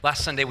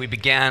Last Sunday, we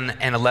began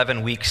an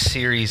 11-week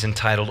series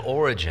entitled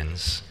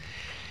Origins.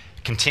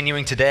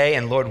 Continuing today,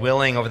 and Lord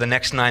willing, over the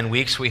next 9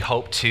 weeks, we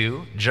hope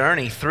to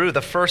journey through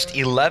the first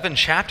 11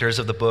 chapters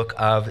of the book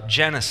of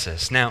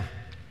Genesis. Now,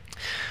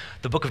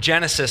 the book of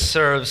Genesis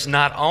serves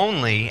not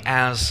only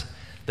as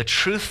the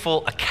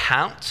truthful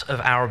account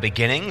of our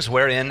beginnings,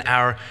 wherein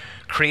our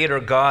Creator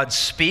God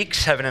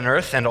speaks heaven and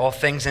earth and all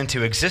things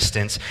into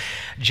existence.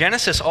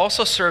 Genesis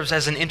also serves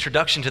as an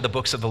introduction to the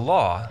books of the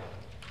law: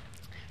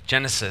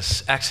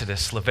 Genesis,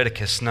 Exodus,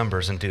 Leviticus,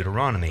 Numbers, and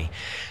Deuteronomy.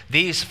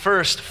 These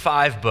first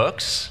 5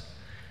 books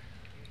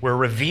were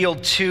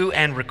revealed to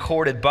and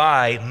recorded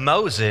by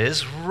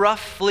Moses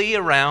roughly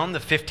around the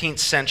 15th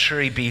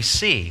century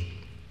BC.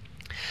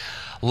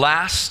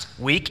 Last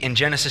week in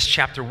Genesis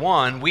chapter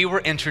 1, we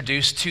were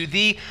introduced to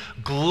the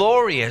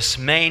glorious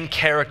main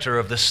character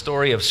of the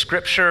story of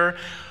Scripture,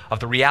 of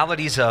the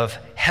realities of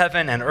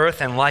heaven and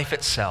earth and life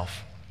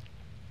itself.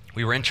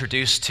 We were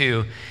introduced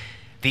to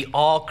the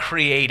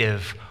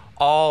all-creative,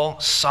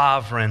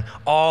 all-sovereign,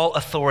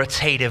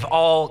 all-authoritative,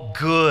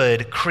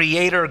 all-good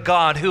Creator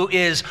God who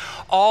is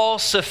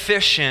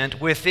all-sufficient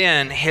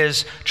within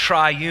His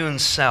triune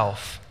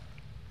self.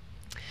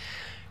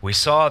 We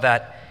saw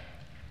that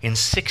in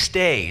 6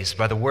 days,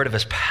 by the word of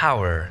His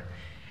power,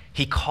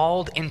 He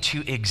called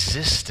into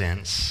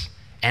existence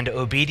and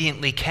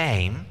obediently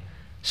came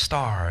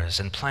stars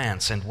and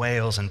plants and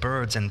whales and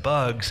birds and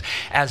bugs,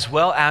 as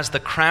well as the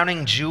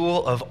crowning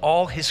jewel of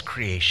all His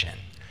creation,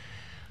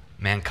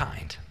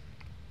 mankind.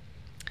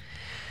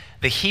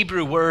 The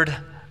Hebrew word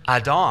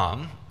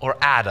Adam, or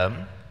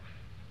Adam,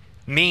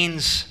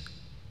 means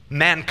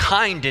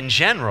mankind in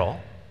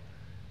general,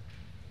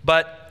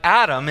 but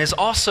Adam is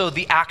also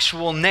the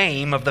actual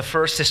name of the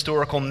first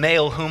historical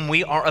male whom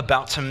we are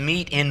about to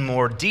meet in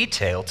more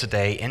detail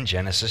today in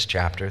Genesis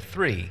chapter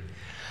 3.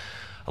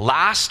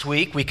 Last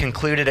week, we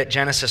concluded at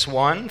Genesis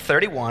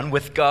 1:31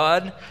 with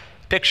God,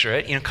 picture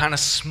it, kind of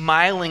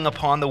smiling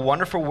upon the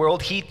wonderful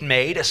world He'd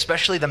made,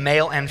 especially the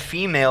male and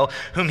female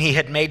whom He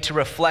had made to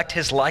reflect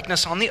His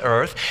likeness on the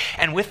earth.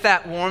 And with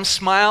that warm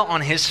smile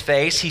on His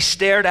face, He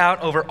stared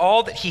out over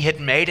all that He had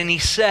made and He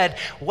said,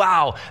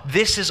 "Wow,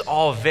 this is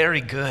all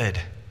very good."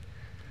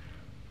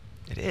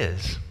 It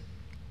is.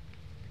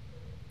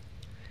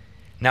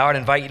 Now I'd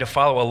invite you to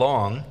follow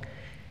along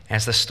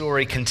as the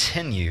story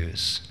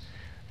continues.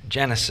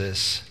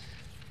 Genesis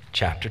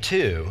chapter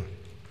 2.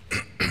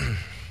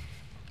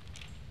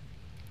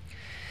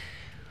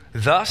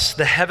 Thus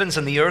the heavens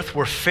and the earth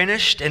were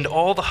finished, and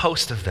all the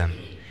host of them.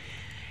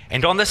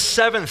 And on the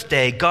 7th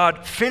day,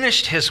 God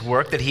finished His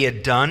work that He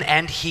had done,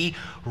 and He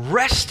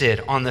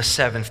rested on the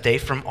 7th day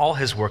from all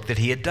His work that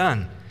He had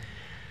done.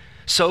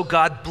 So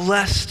God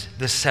blessed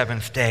the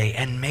 7th day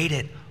and made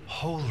it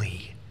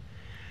holy,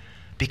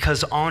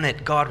 because on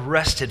it God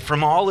rested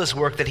from all His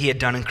work that He had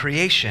done in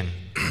creation.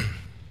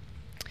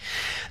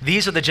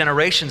 These are the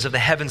generations of the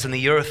heavens and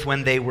the earth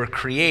when they were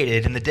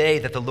created, in the day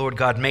that the Lord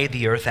God made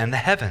the earth and the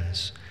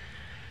heavens.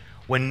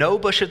 When no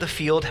bush of the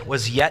field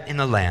was yet in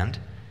the land,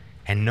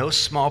 and no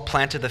small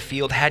plant of the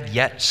field had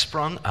yet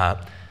sprung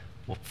up,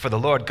 for the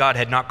Lord God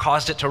had not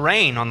caused it to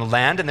rain on the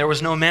land, and there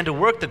was no man to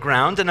work the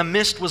ground, and a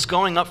mist was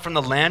going up from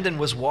the land and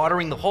was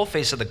watering the whole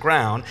face of the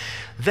ground.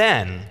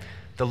 Then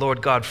the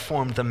Lord God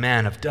formed the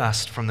man of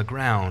dust from the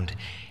ground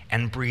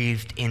and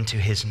breathed into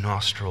his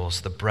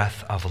nostrils the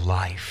breath of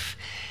life,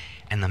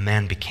 and the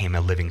man became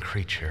a living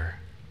creature.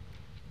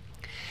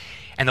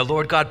 And the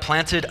Lord God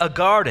planted a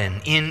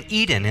garden in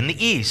Eden in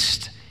the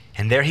east,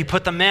 and there He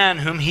put the man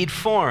whom He'd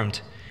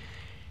formed.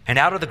 And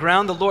out of the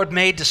ground the Lord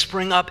made to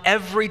spring up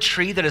every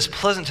tree that is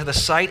pleasant to the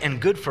sight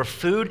and good for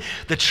food.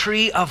 The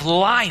tree of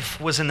life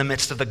was in the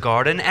midst of the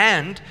garden,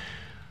 and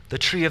the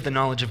tree of the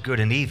knowledge of good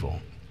and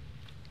evil.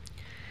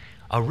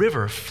 A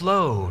river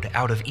flowed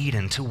out of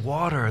Eden to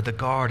water the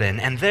garden,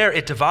 and there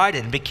it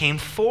divided and became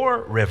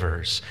 4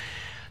 rivers.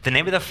 The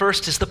name of the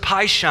first is the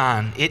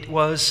Pishon. It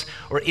was,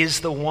 or is,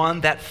 the one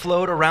that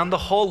flowed around the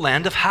whole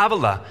land of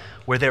Havilah,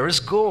 where there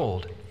is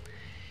gold.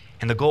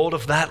 And the gold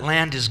of that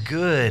land is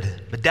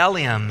good.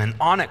 Bdellium and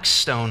onyx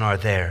stone are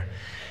there.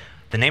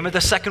 The name of the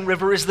second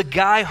river is the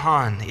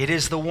Gihon. It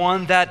is the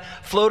one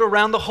that flowed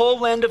around the whole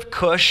land of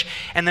Cush.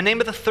 And the name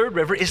of the third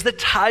river is the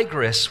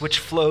Tigris, which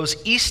flows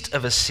east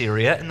of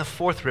Assyria. And the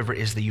 4th river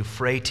is the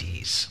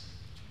Euphrates.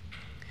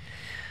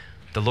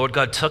 The Lord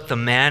God took the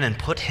man and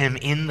put him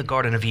in the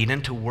Garden of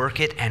Eden to work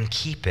it and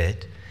keep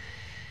it.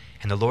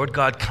 And the Lord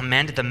God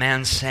commanded the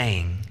man,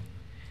 saying,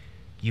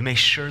 "You may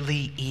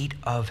surely eat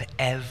of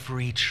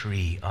every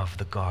tree of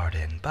the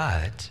garden,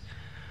 but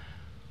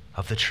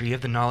of the tree of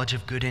the knowledge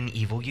of good and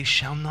evil you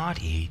shall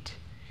not eat.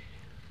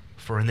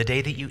 For in the day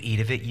that you eat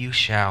of it, you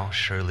shall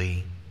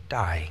surely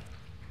die."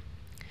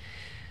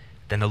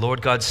 Then the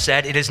Lord God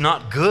said, "It is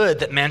not good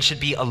that man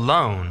should be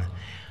alone.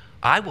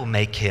 I will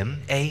make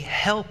him a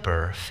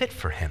helper fit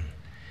for him."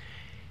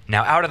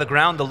 Now out of the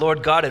ground the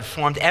Lord God had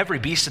formed every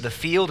beast of the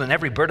field and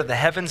every bird of the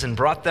heavens and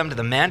brought them to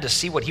the man to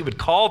see what he would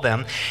call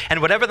them. And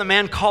whatever the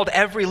man called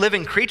every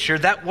living creature,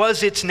 that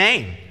was its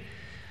name.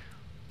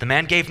 The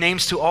man gave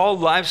names to all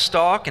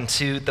livestock and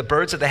to the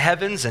birds of the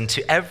heavens and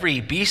to every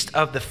beast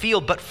of the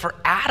field. But for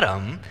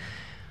Adam,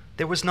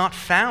 there was not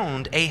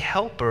found a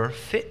helper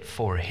fit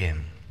for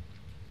him.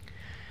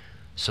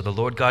 So the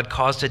Lord God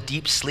caused a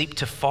deep sleep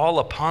to fall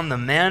upon the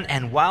man,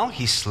 and while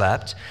he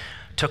slept,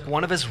 took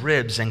one of his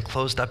ribs and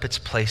closed up its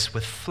place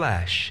with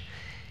flesh.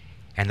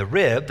 And the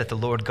rib that the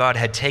Lord God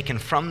had taken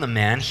from the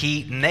man,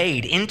 he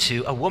made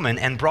into a woman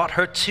and brought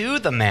her to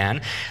the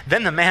man.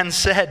 Then the man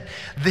said,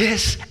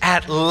 "This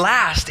at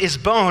last is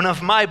bone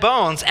of my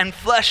bones and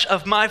flesh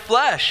of my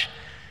flesh.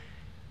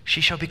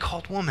 She shall be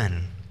called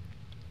woman,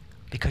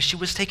 because she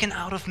was taken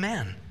out of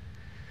man.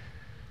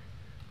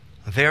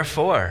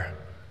 Therefore,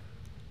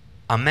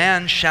 a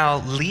man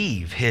shall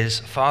leave his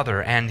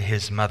father and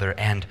his mother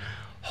and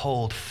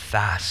hold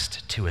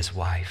fast to his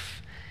wife,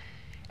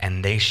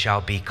 and they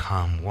shall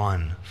become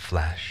one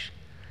flesh.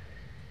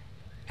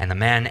 And the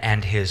man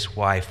and his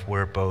wife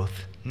were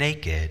both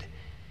naked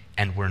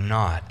and were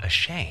not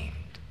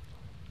ashamed."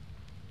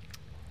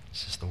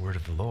 This is the word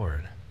of the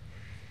Lord.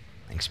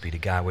 Thanks be to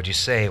God. Would you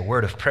say a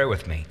word of prayer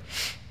with me?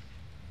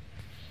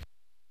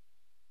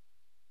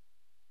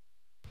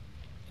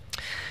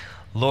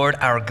 Lord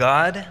our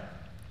God,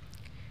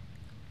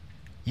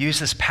 use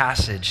this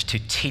passage to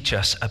teach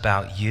us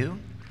about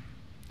you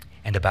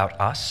and about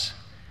us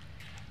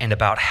and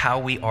about how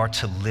we are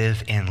to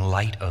live in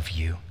light of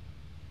you.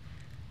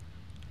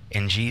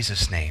 In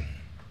Jesus' name,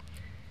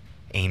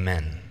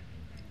 amen.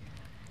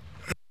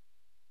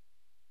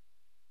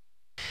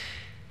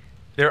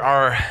 There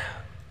are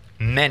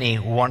many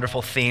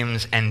wonderful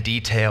themes and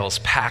details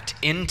packed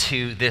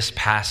into this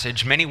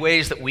passage, many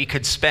ways that we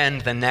could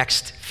spend the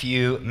next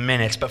few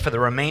minutes, but for the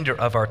remainder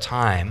of our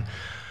time,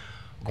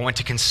 we're going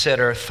to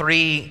consider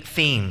three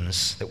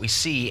themes that we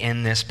see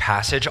in this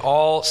passage,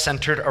 all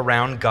centered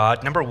around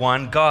God. Number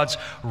one, God's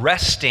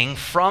resting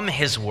from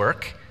his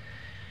work.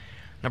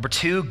 Number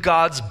two,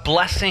 God's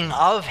blessing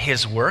of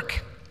his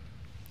work.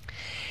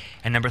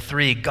 And number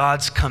three,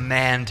 God's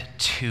command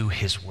to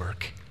his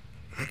work.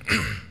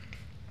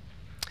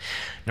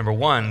 Number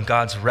one,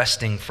 God's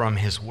resting from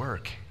his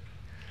work.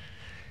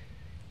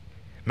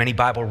 Many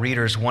Bible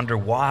readers wonder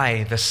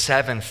why the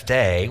seventh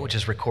day, which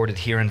is recorded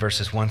here in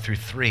verses 1 through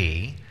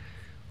 3,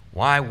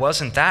 why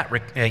wasn't that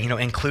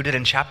included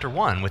in chapter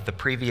 1 with the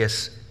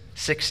previous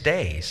 6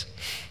 days?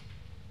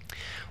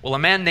 Well, a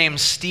man named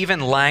Stephen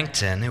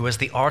Langton, who was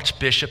the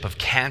Archbishop of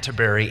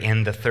Canterbury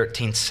in the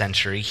 13th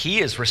century,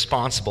 he is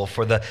responsible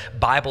for the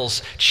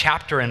Bible's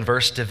chapter and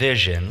verse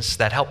divisions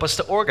that help us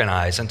to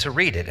organize and to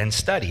read it and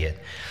study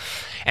it.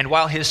 And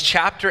while his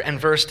chapter and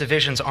verse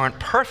divisions aren't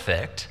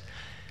perfect,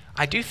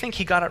 I do think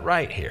he got it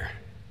right here.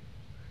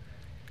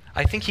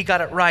 I think he got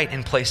it right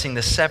in placing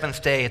the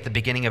seventh day at the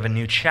beginning of a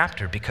new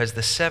chapter, because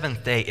the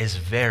seventh day is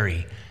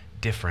very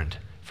different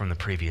from the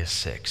previous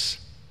 6.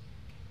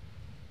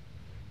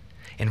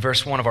 In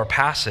verse 1 of our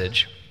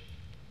passage,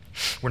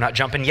 we're not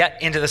jumping yet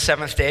into the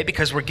seventh day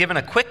because we're given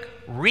a quick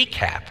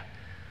recap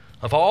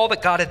of all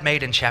that God had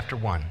made in chapter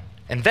 1.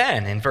 And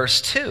then in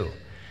verse 2,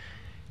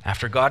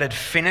 after God had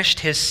finished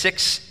his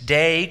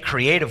 6-day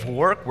creative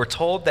work, we're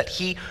told that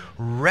he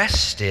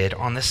rested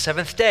on the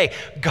seventh day.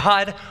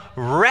 God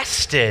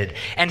rested,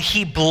 and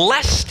he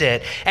blessed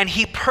it, and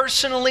he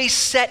personally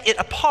set it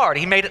apart.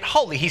 He made it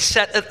holy. He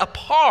set it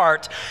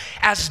apart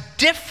as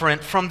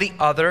different from the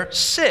other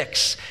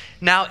 6.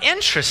 Now,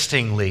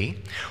 interestingly,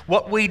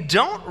 what we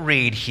don't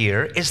read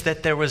here is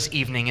that there was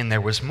evening and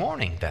there was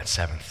morning that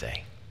seventh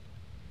day.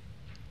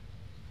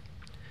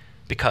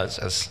 Because,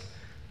 as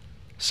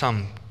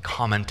some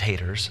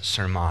commentators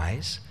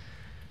surmise,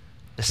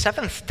 the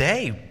seventh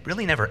day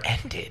really never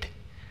ended.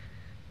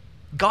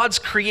 God's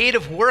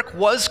creative work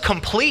was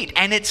complete,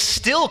 and it's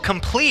still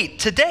complete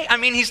today. I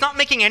mean, he's not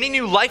making any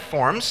new life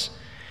forms.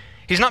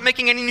 He's not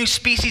making any new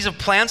species of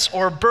plants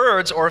or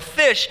birds or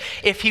fish.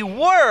 If he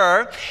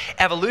were,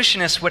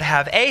 evolutionists would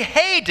have a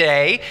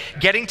heyday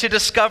getting to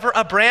discover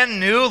a brand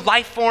new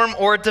life form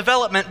or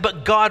development,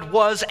 but God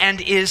was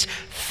and is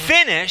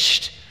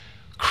finished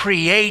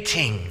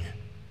creating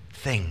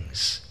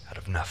things out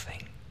of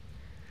nothing.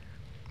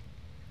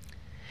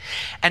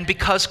 And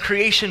because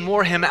creation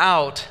wore him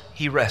out,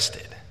 he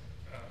rested.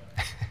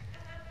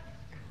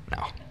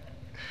 No.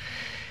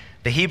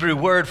 The Hebrew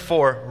word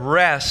for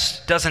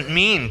rest doesn't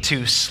mean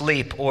to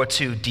sleep or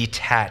to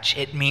detach.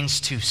 It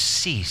means to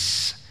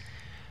cease,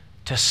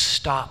 to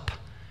stop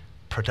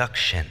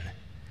production.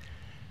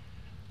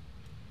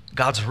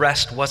 God's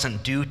rest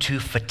wasn't due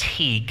to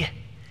fatigue.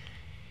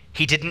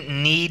 He didn't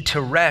need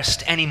to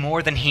rest any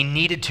more than he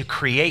needed to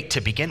create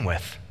to begin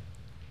with.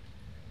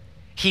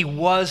 He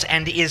was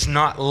and is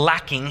not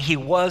lacking. He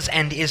was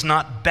and is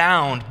not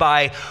bound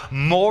by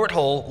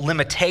mortal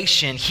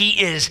limitation.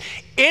 He is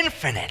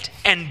infinite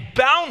and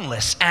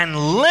boundless and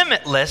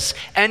limitless,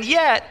 and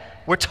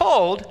yet, we're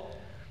told,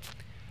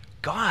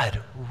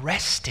 God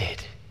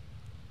rested.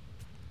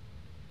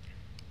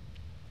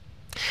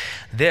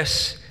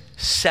 This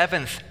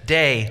seventh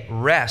day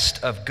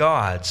rest of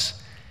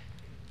God's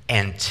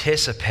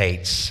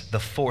anticipates the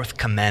fourth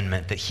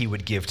commandment that he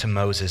would give to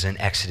Moses in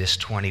Exodus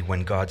 20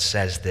 when God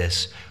says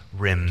this,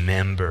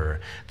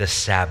 remember the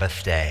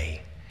Sabbath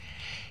day,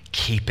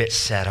 keep it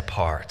set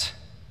apart.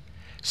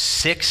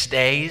 6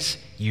 days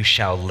you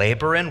shall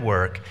labor and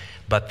work,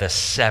 but the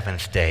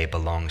seventh day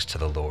belongs to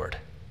the Lord.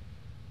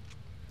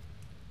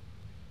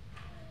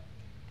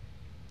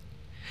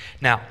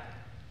 Now,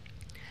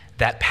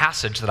 that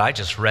passage that I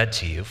just read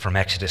to you from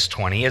Exodus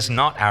 20 is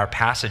not our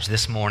passage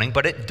this morning,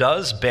 but it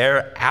does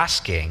bear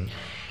asking,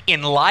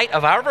 in light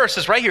of our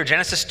verses right here,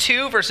 Genesis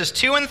 2, verses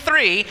 2 and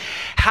 3,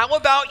 how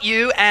about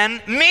you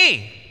and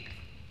me?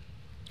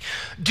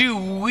 Do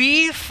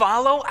we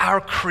follow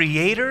our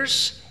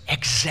Creator's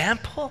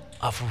example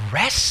of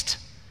rest?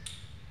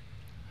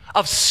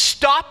 Of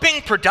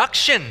stopping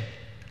production,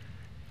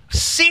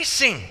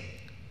 ceasing?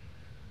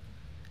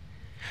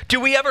 Do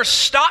we ever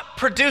stop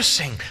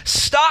producing,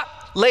 stop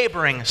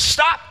laboring,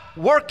 stop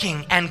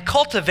working and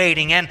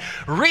cultivating and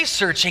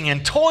researching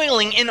and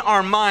toiling in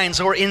our minds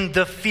or in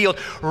the field?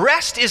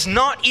 Rest is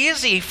not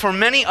easy for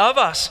many of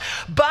us,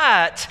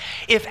 but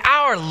if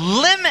our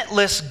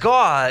limitless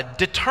God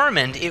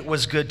determined it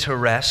was good to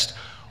rest,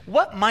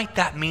 what might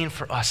that mean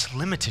for us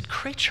limited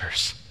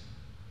creatures?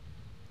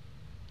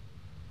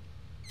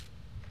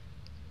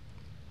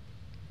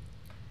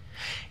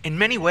 In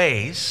many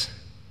ways,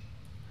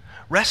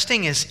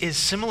 resting is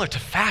similar to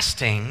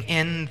fasting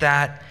in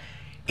that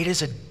it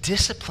is a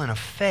discipline of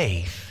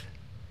faith.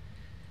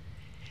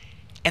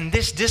 And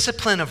this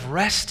discipline of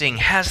resting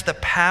has the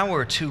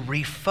power to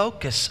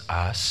refocus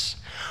us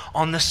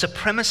on the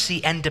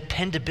supremacy and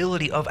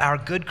dependability of our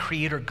good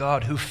Creator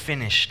God who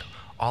finished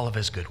all of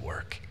his good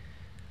work.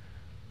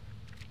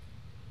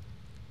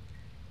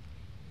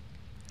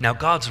 Now,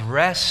 God's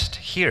rest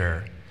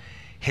here,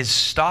 his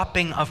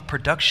stopping of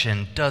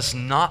production, does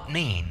not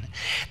mean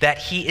that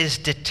he is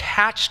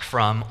detached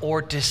from or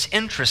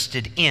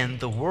disinterested in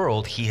the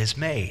world he has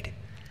made.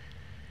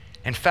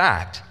 In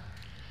fact,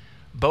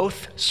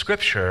 both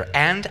Scripture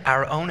and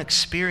our own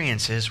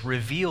experiences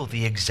reveal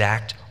the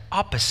exact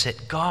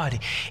opposite. God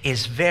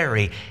is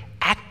very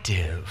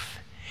active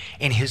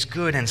in his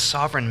good and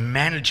sovereign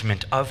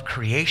management of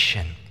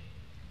creation.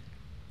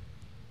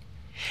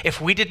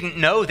 If we didn't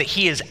know that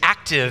he is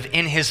active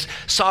in his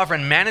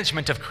sovereign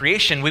management of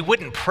creation, we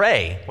wouldn't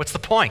pray. What's the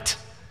point?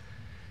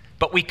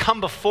 But we come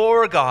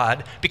before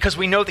God because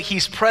we know that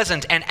he's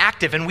present and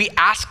active, and we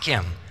ask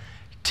him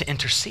to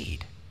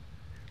intercede.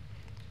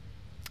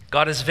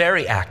 God is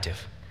very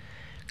active.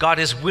 God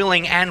is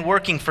willing and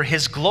working for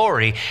his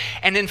glory.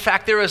 And in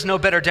fact, there is no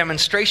better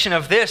demonstration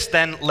of this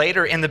than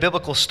later in the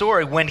biblical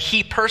story when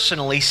he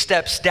personally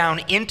steps down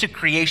into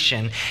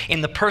creation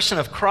in the person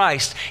of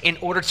Christ in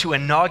order to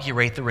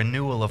inaugurate the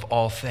renewal of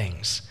all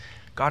things.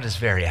 God is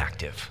very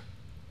active.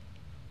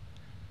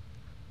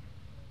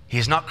 He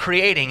is not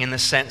creating in the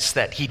sense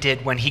that he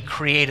did when he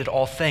created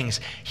all things.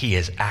 He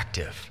is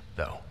active,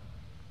 though.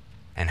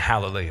 And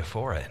hallelujah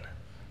for it.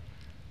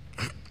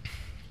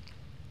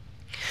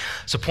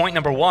 So point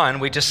number one,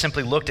 we just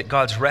simply looked at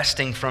God's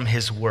resting from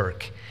his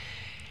work.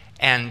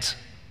 And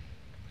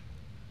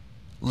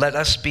let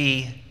us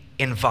be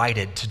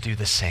invited to do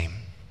the same.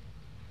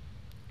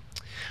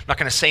 I'm not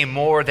going to say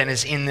more than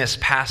is in this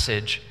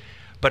passage,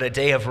 but a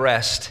day of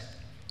rest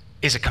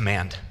is a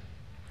command.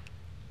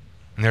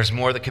 And there's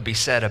more that could be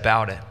said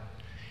about it.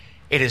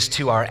 It is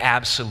to our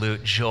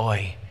absolute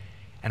joy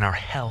and our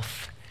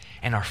health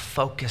and our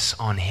focus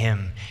on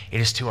him.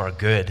 It is to our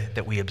good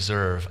that we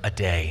observe a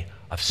day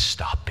of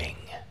stopping.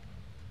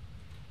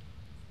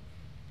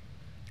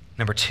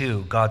 Number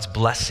two, God's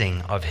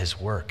blessing of his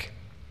work.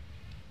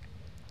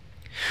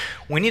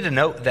 We need to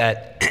note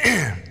that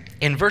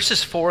in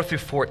verses 4 through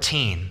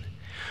 14,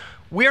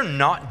 we're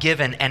not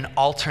given an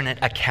alternate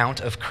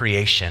account of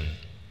creation.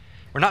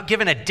 We're not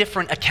given a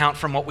different account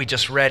from what we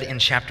just read in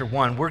chapter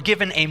 1. We're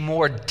given a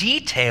more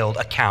detailed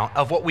account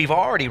of what we've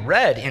already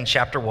read in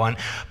chapter 1,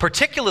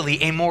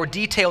 particularly a more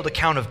detailed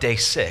account of day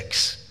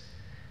 6.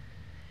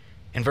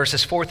 In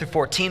verses 4 through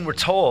 14, we're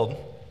told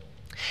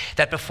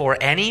that before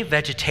any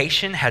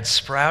vegetation had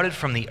sprouted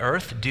from the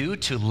earth due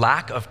to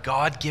lack of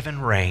God-given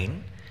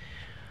rain,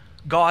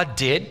 God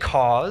did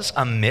cause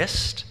a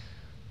mist,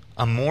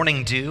 a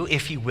morning dew,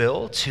 if you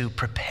will, to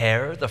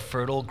prepare the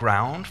fertile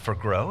ground for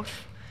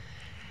growth.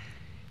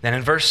 Then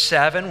in verse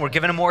 7, we're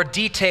given a more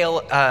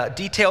detailed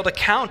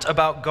account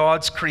about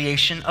God's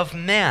creation of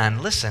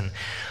man. Listen,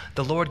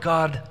 the Lord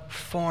God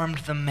formed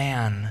the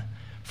man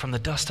from the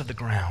dust of the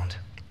ground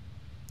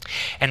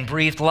and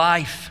breathed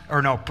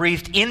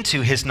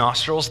into his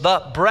nostrils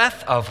the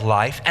breath of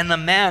life, and the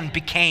man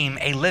became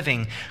a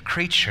living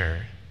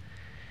creature.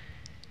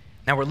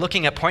 Now we're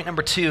looking at point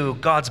number 2,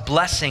 God's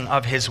blessing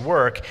of his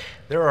work.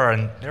 There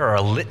are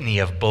a litany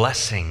of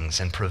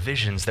blessings and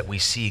provisions that we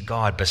see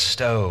God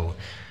bestow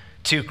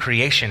to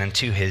creation and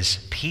to his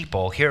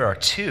people. Here are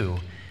 2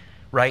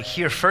 right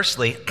here.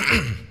 Firstly,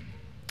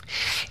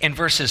 in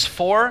verses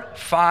 4,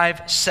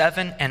 5,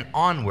 7, and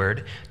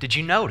onward, did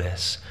you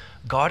notice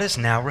God is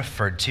now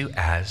referred to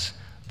as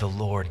the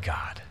Lord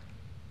God?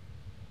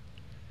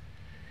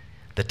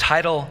 The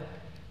title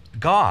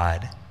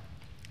God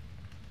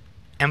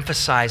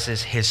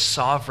emphasizes his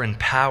sovereign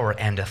power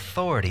and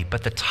authority,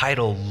 but the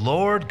title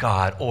Lord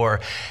God or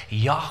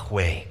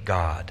Yahweh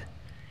God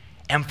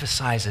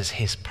emphasizes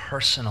his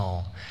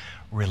personal,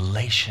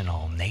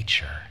 relational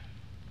nature.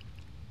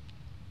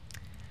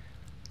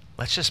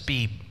 Let's just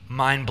be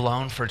mind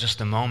blown for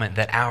just a moment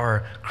that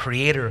our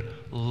Creator,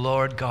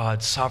 Lord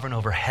God, sovereign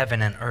over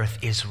heaven and earth,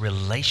 is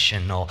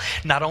relational,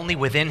 not only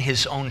within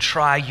his own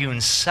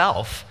triune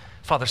self,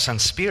 Father, Son,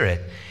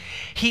 Spirit,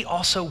 he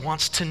also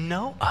wants to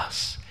know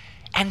us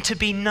and to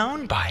be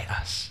known by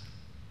us.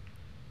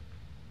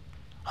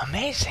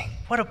 Amazing.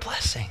 What a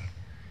blessing.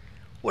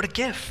 What a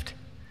gift.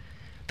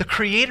 The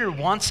Creator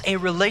wants a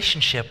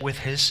relationship with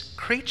his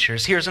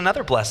creatures. Here's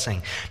another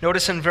blessing.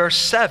 Notice in verse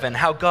 7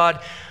 how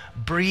God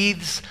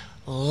breathes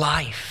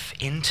life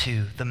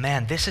into the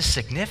man. This is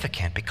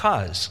significant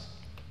because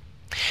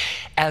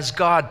as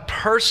God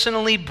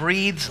personally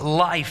breathes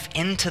life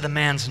into the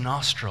man's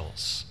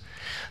nostrils,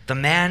 the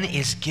man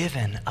is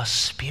given a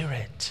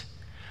spirit,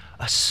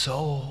 a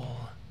soul,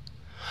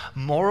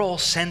 moral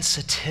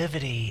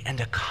sensitivity,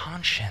 and a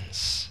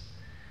conscience.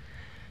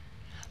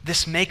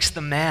 This makes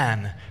the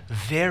man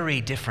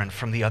very different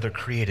from the other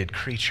created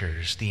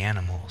creatures, the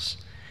animals.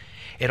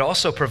 It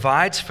also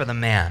provides for the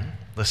man,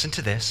 listen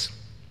to this,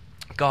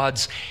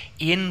 God's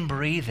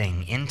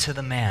inbreathing into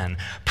the man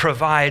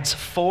provides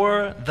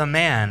for the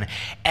man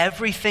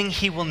everything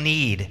he will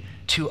need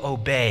to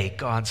obey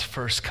God's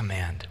first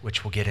command,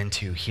 which we'll get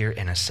into here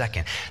in a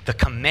second. The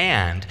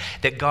command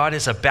that God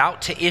is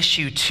about to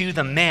issue to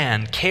the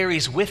man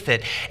carries with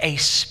it a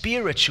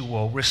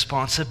spiritual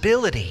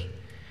responsibility.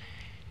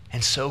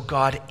 And so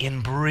God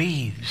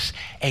inbreathes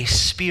a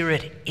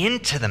spirit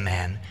into the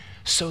man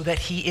so that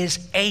he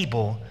is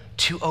able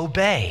to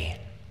obey.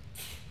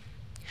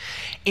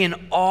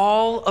 In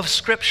all of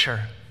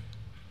Scripture,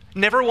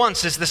 never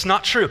once is this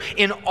not true.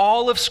 In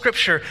all of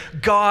Scripture,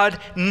 God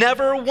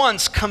never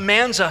once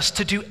commands us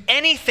to do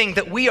anything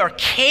that we are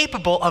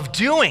capable of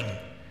doing.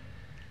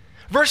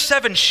 Verse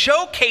 7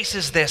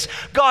 showcases this.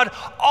 God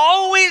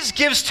always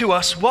gives to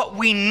us what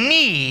we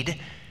need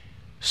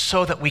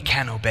so that we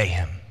can obey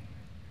him.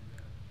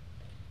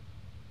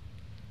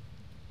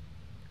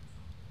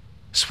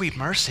 Sweet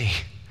mercy.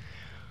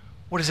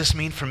 What does this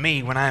mean for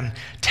me when I'm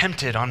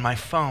tempted on my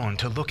phone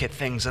to look at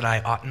things that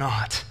I ought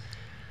not?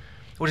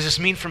 What does this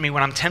mean for me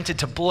when I'm tempted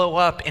to blow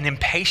up in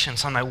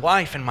impatience on my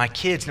wife and my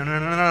kids?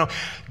 No.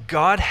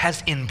 God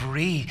has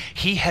inbreathed.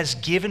 He has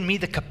given me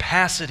the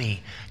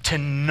capacity to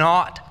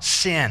not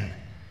sin,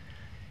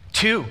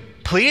 to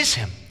please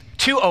him,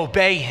 to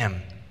obey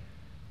him.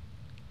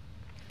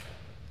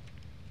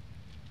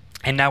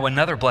 And now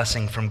another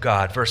blessing from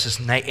God, verses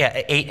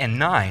 8 and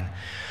 9.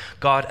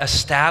 God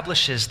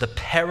establishes the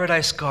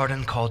paradise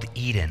garden called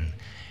Eden,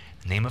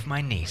 the name of my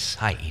niece.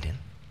 Hi, Eden.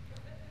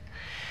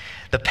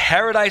 The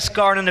paradise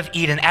garden of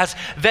Eden, as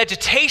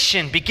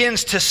vegetation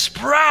begins to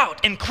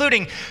sprout,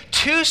 including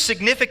two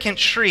significant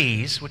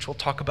trees, which we'll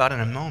talk about in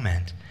a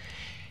moment,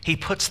 he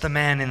puts the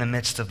man in the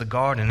midst of the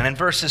garden. And in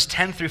verses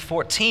 10 through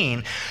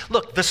 14,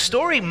 look, the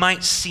story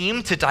might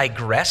seem to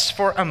digress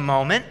for a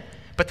moment,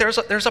 but there's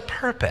a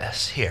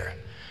purpose here.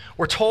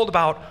 We're told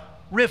about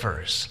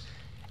rivers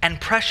and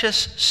precious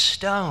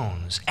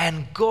stones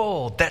and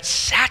gold that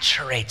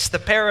saturates the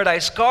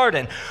paradise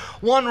garden.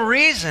 One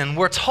reason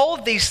we're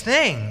told these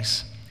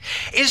things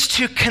is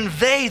to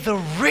convey the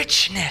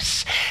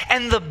richness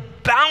and the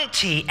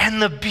bounty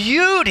and the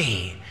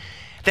beauty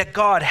that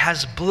God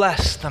has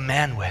blessed the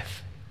man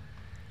with.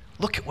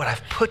 Look at what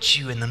I've put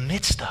you in the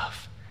midst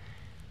of.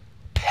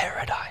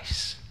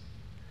 Paradise.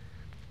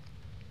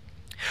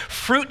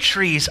 Fruit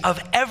trees of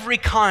every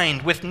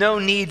kind with no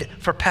need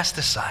for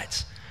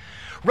pesticides.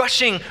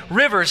 Rushing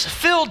rivers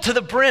filled to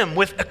the brim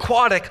with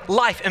aquatic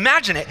life.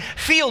 Imagine it.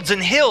 Fields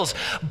and hills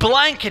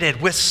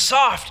blanketed with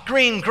soft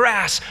green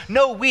grass.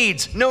 No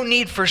weeds, no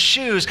need for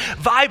shoes.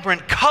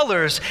 Vibrant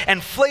colors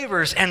and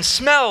flavors and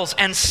smells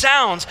and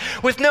sounds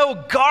with no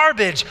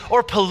garbage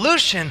or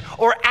pollution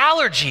or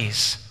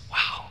allergies.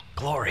 Wow,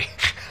 glory.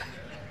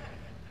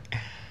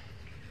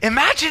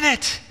 Imagine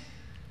it.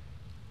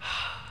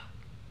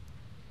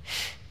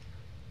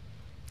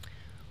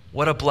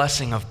 What a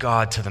blessing of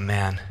God to the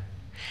man.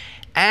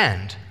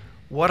 And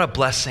what a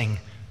blessing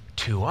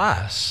to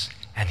us,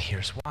 and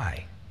here's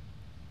why.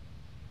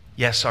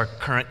 Yes, our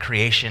current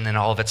creation and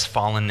all of its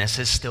fallenness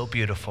is still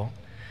beautiful,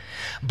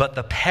 but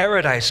the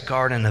paradise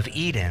garden of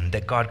Eden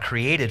that God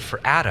created for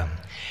Adam,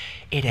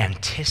 it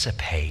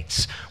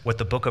anticipates what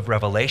the book of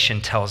Revelation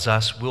tells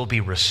us will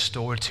be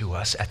restored to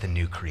us at the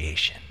new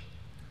creation.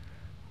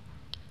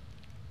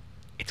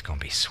 It's going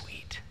to be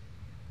sweet.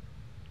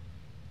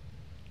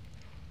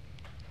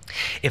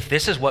 If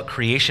this is what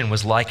creation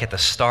was like at the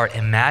start,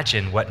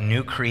 imagine what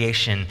new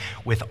creation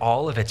with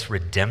all of its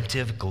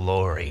redemptive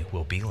glory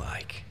will be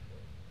like.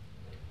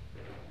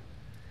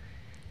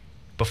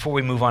 Before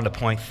we move on to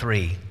point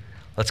 3,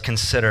 let's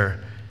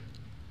consider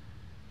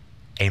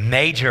A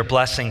major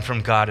blessing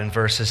from God in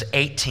verses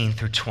 18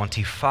 through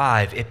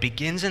 25. It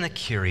begins in a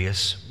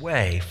curious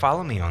way.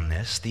 Follow me on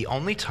this. The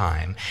only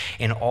time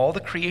in all the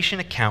creation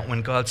account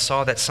when God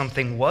saw that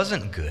something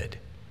wasn't good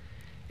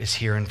is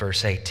here in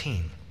verse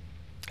 18.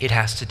 It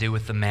has to do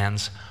with the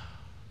man's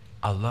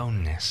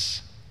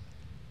aloneness.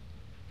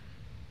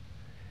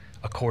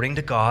 According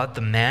to God,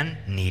 the man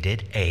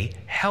needed a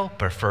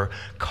helper for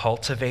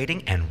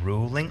cultivating and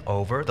ruling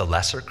over the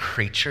lesser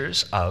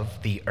creatures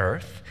of the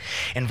earth.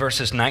 In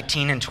verses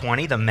 19 and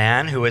 20, the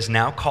man who is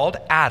now called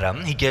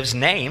Adam, he gives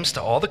names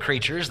to all the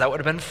creatures. That would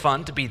have been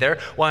fun to be there.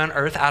 Why on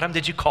earth, Adam,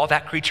 did you call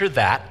that creature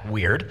that?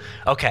 Weird.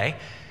 Okay,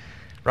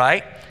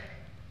 right?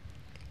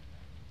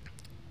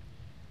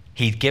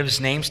 He gives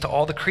names to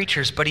all the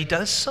creatures, but he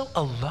does so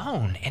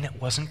alone, and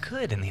it wasn't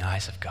good in the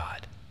eyes of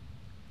God.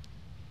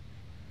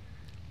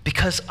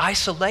 Because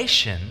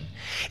isolation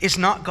is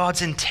not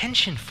God's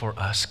intention for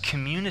us,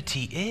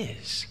 community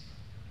is.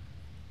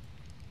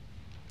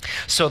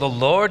 So the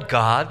Lord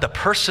God, the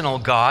personal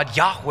God,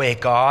 Yahweh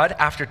God,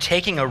 after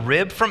taking a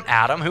rib from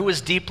Adam, who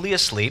was deeply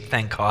asleep,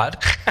 thank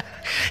God,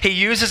 he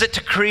uses it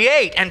to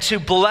create and to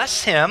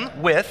bless him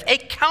with a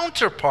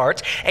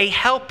counterpart, a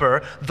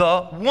helper,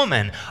 the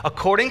woman.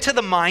 According to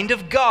the mind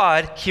of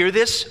God, hear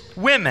this,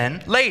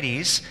 women,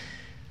 ladies,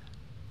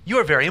 you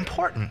are very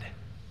important.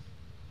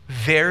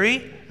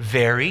 Very,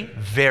 very,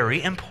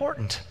 very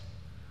important.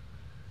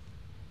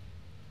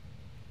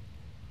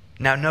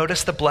 Now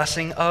notice the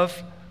blessing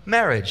of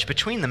marriage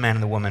between the man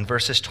and the woman,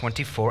 verses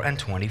 24 and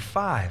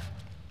 25.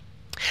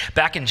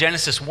 Back in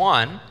Genesis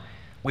 1,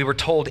 we were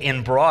told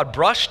in broad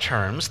brush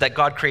terms that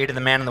God created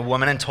the man and the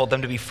woman and told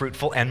them to be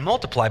fruitful and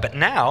multiply. But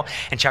now,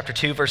 in chapter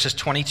 2, verses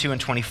 22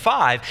 and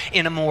 25,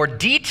 in a more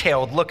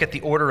detailed look at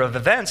the order of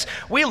events,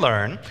 we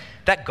learn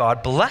that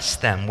God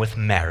blessed them with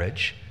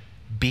marriage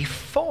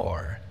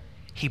before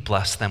he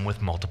blessed them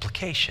with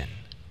multiplication.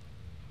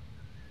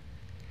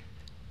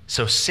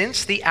 So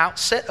since the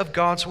outset of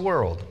God's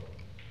world,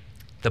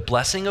 the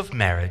blessing of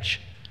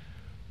marriage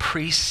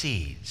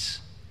precedes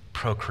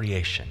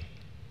procreation.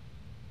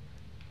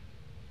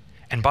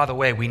 And by the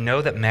way, we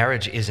know that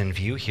marriage is in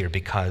view here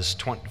because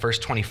verse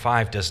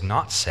 25 does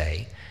not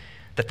say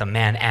that the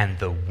man and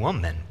the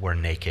woman were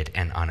naked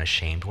and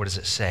unashamed. What does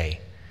it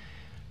say?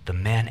 The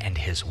man and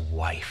his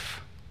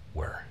wife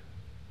were.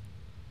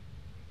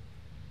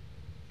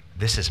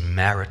 This is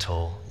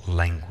marital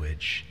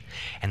language.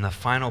 And the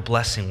final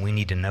blessing we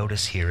need to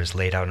notice here is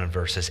laid out in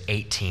verses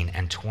 18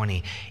 and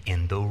 20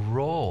 in the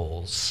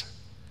roles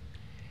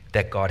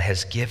that God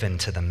has given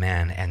to the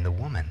man and the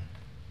woman.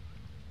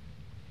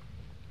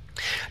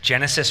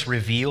 Genesis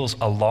reveals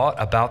a lot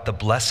about the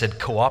blessed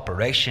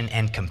cooperation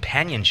and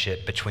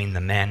companionship between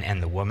the man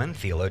and the woman.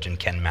 Theologian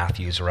Ken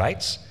Matthews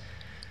writes,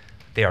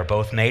 they are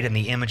both made in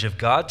the image of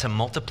God to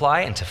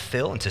multiply and to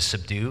fill and to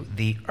subdue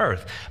the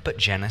earth. But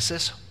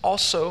Genesis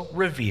also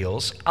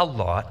reveals a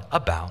lot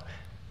about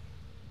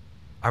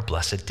our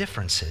blessed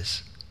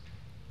differences.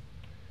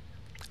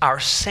 Our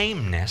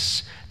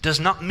sameness does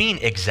not mean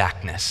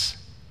exactness.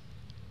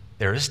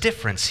 There is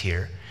difference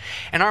here.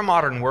 And our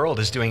modern world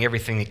is doing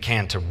everything it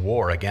can to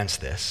war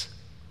against this.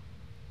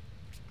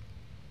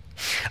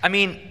 I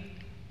mean,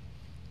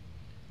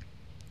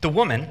 the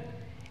woman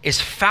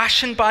is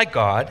fashioned by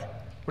God,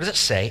 what does it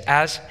say,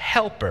 as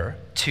helper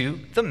to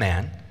the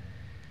man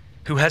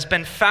who has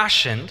been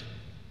fashioned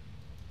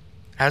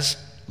as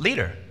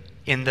leader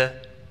in the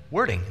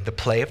wording, the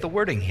play of the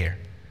wording here.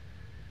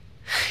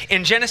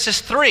 In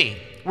Genesis 3,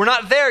 we're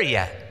not there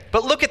yet,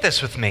 but look at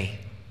this with me.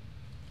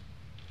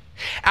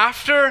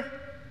 After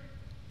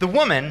the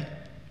woman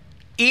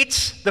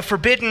eats the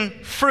forbidden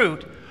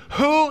fruit,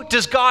 who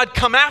does God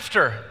come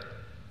after?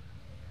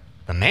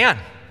 The man.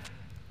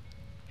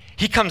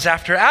 He comes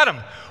after Adam.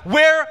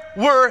 Where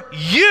were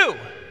you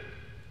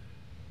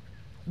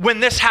when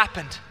this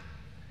happened?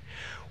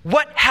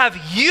 What have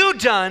you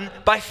done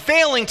by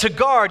failing to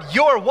guard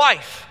your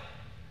wife?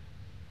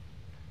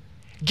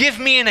 Give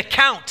me an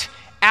account,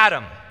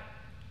 Adam.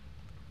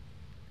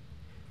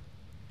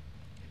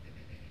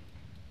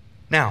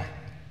 Now,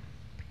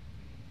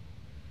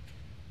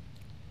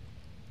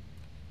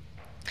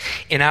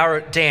 in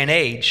our day and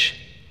age,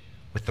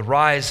 with the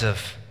rise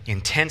of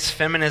intense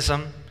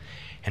feminism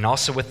and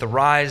also with the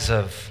rise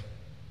of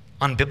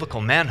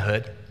unbiblical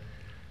manhood,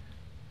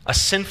 a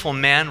sinful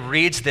man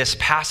reads this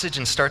passage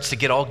and starts to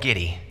get all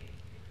giddy.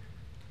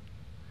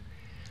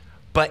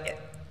 But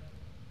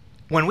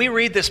when we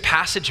read this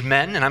passage,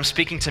 men, and I'm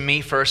speaking to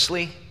me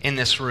firstly in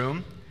this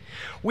room,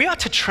 we ought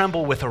to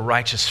tremble with a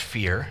righteous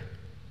fear.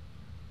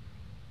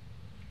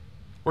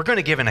 We're going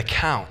to give an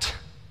account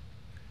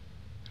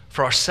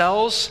for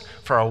ourselves,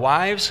 for our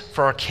wives,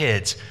 for our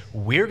kids.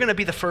 We're going to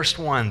be the first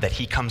one that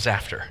he comes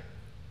after.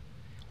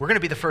 We're going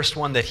to be the first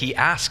one that he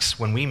asks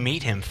when we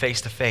meet him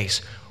face to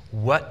face,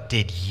 what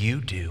did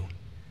you do?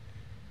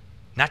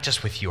 Not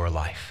just with your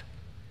life,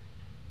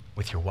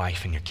 with your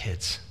wife and your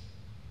kids.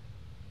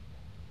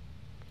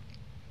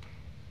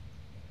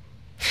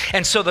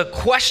 And so the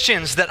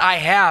questions that I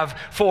have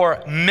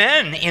for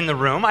men in the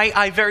room,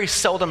 I very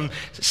seldom,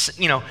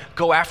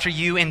 go after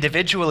you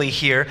individually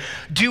here.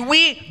 Do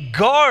we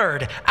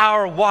guard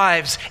our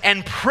wives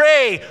and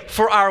pray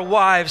for our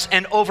wives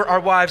and over our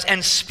wives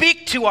and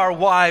speak to our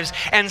wives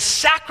and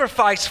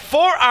sacrifice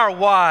for our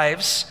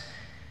wives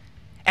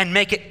and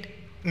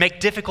make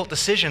difficult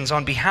decisions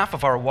on behalf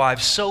of our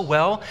wives so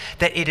well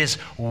that it is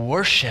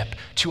worship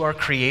to our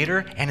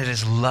Creator and it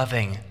is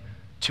loving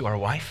to our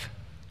wife?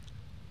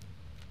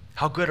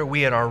 How good are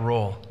we at our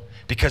role?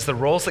 Because the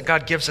roles that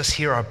God gives us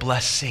here are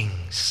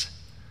blessings.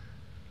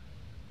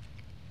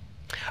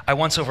 I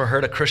once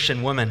overheard a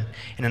Christian woman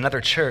in another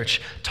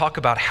church talk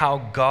about how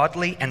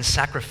godly and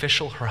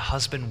sacrificial her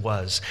husband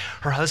was.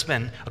 Her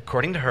husband,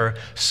 according to her,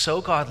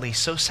 so godly,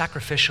 so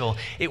sacrificial,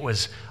 it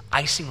was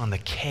icing on the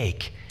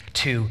cake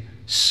to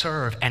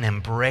serve and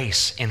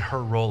embrace in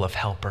her role of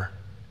helper.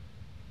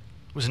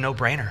 It was a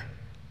no-brainer.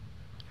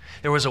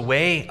 There was a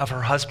way of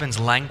her husband's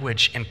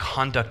language and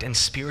conduct and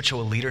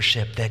spiritual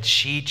leadership that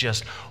she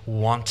just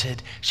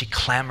wanted. She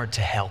clamored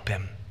to help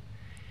him.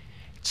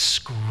 It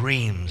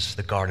screams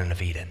the Garden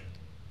of Eden.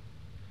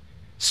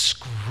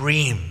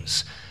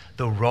 Screams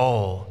the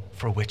role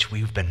for which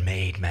we've been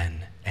made,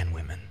 men and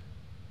women.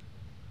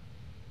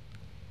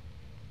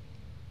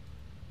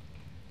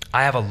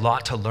 I have a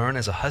lot to learn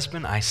as a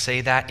husband. I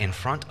say that in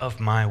front of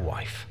my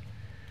wife.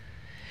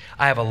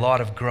 I have a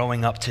lot of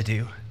growing up to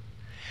do.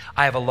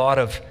 I have a lot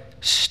of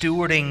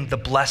stewarding the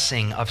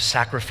blessing of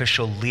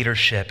sacrificial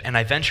leadership, and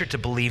I venture to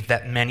believe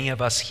that many of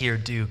us here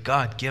do.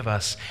 God, give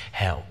us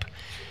help.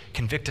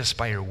 Convict us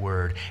by your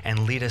word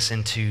and lead us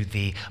into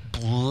the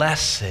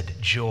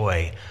blessed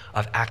joy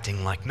of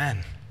acting like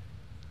men.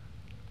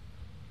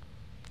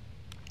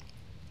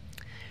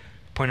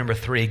 Point number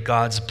 3,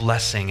 God's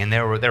blessing. And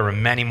there were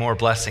many more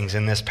blessings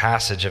in this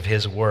passage of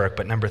his work,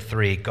 but number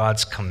 3,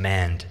 God's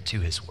command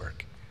to his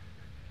work.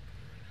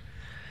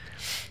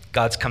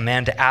 God's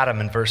command to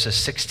Adam in verses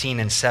 16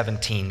 and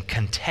 17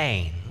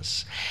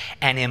 contains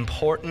an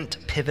important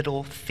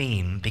pivotal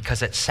theme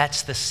because it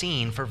sets the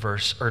scene for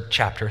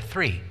chapter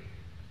 3.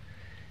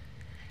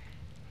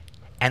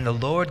 And the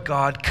Lord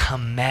God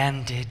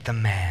commanded the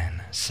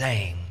man,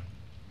 saying,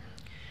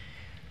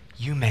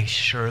 "You may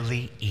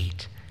surely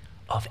eat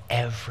of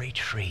every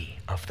tree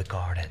of the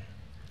garden,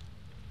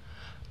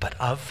 but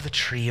of the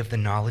tree of the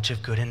knowledge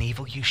of good and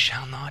evil you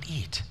shall not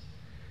eat.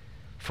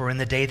 For in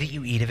the day that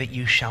you eat of it,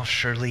 you shall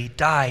surely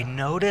die."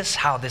 Notice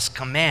how this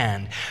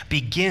command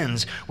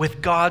begins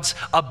with God's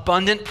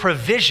abundant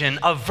provision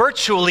of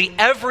virtually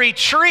every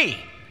tree.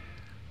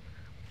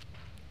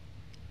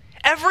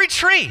 Every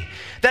tree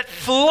that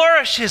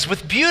flourishes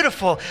with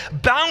beautiful,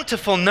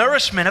 bountiful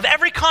nourishment of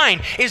every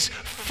kind is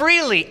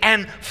freely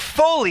and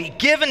fully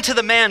given to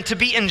the man to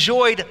be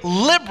enjoyed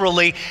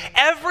liberally.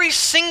 Every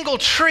single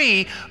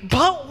tree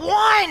but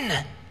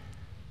one.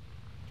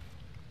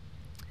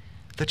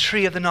 The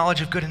tree of the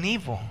knowledge of good and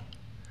evil.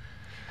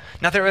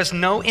 Now, there is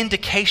no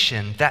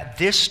indication that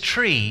this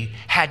tree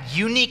had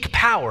unique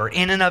power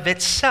in and of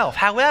itself.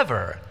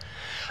 However,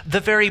 the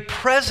very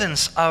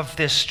presence of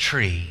this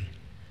tree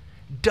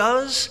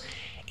does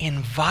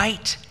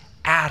invite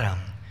Adam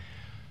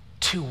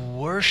to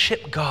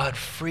worship God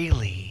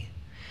freely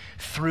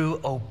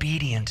through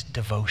obedient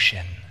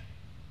devotion.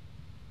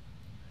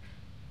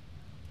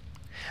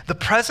 The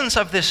presence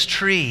of this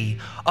tree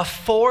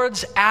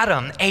affords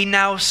Adam a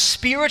now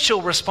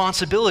spiritual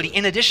responsibility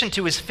in addition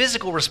to his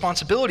physical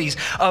responsibilities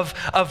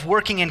of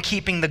working and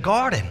keeping the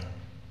garden.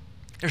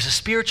 There's a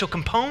spiritual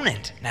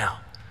component now.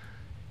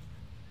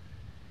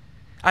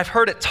 I've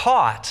heard it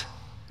taught,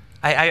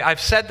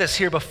 I've said this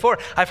here before,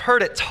 I've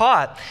heard it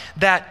taught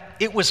that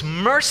it was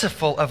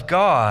merciful of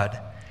God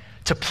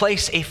to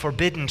place a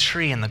forbidden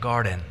tree in the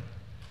garden,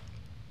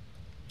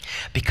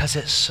 because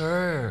it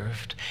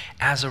served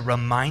as a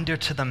reminder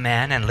to the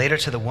man and later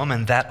to the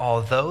woman that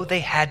although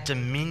they had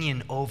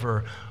dominion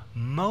over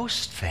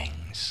most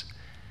things,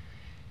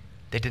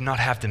 they did not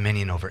have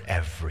dominion over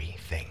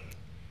everything.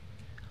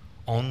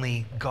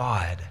 Only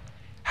God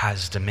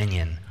has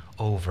dominion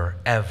over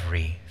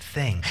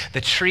everything.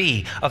 The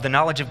tree of the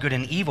knowledge of good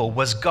and evil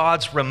was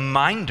God's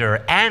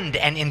reminder and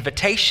an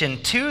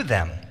invitation to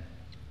them.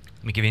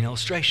 Let me give you an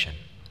illustration.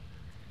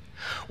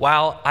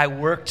 While I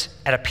worked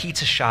at a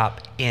pizza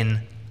shop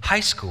in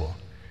high school,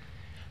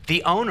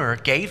 the owner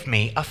gave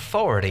me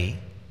authority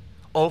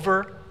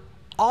over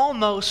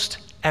almost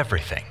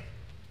everything,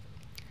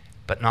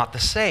 but not the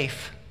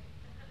safe.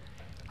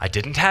 I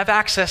didn't have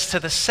access to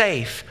the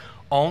safe.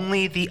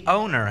 Only the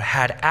owner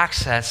had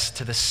access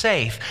to the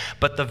safe,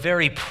 but the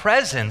very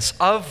presence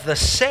of the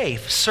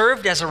safe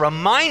served as a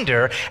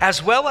reminder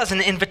as well as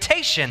an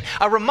invitation,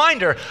 a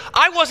reminder,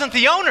 I wasn't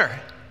the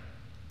owner.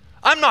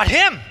 I'm not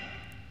him.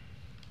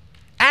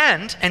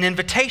 And an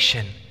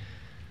invitation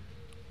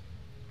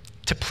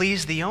to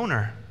please the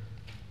owner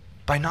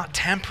by not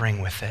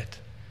tampering with it,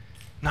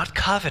 not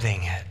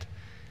coveting it,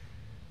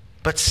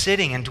 but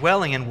sitting and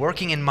dwelling and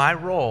working in my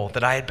role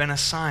that I had been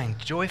assigned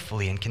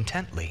joyfully and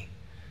contently.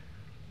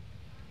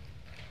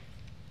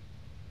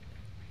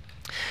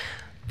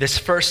 This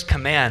first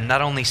command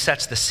not only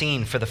sets the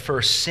scene for the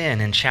first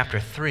sin in chapter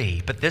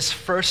 3, but this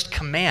first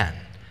command,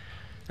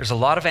 there's a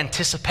lot of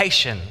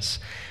anticipations.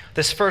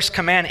 This first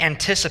command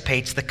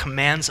anticipates the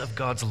commands of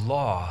God's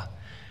law: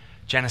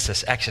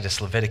 Genesis, Exodus,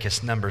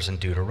 Leviticus, Numbers,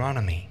 and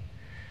Deuteronomy.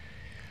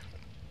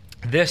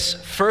 This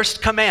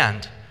first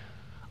command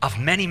of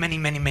many, many,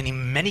 many, many,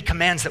 many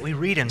commands that we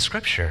read in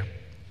Scripture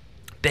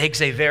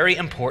begs a very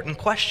important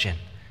question.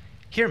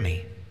 Hear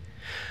me.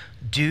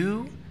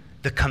 Do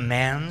the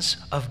commands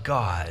of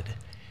God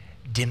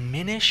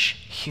diminish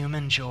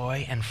human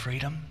joy and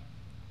freedom,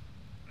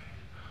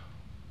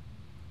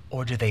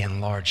 or do they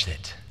enlarge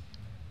it?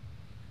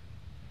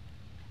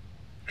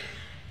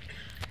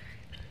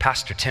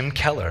 Pastor Tim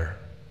Keller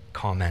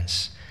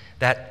comments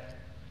that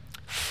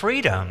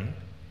freedom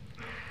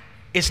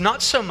is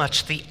not so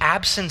much the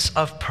absence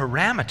of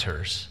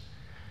parameters,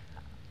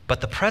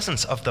 but the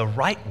presence of the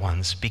right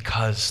ones,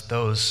 because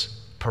those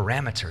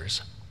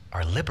parameters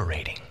are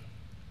liberating.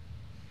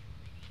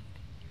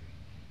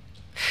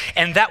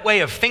 And that way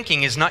of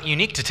thinking is not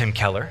unique to Tim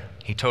Keller.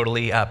 He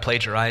totally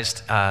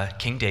plagiarized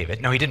King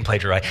David. No, he didn't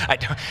plagiarize.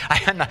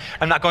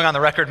 I'm not going on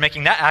the record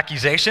making that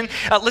accusation.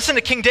 Listen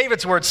to King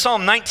David's words,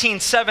 Psalm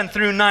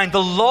 19:7-9.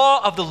 The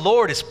law of the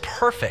Lord is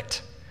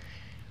perfect,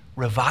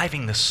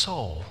 reviving the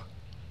soul.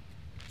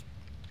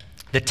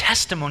 The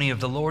testimony of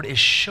the Lord is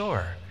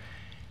sure,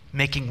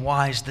 making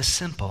wise the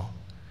simple.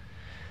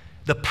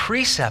 The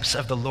precepts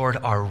of the Lord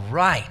are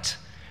right,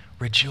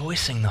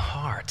 rejoicing the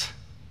heart.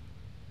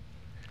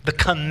 The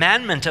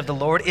commandment of the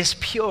Lord is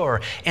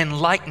pure,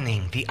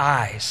 enlightening the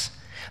eyes.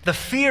 The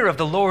fear of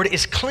the Lord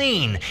is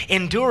clean,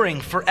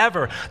 enduring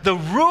forever. The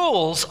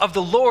rules of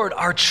the Lord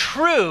are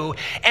true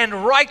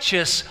and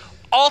righteous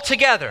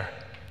altogether.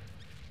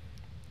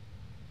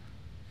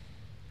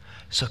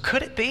 So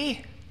could it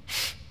be,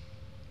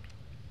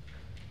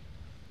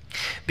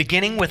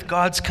 beginning with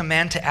God's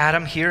command to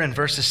Adam here in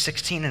verses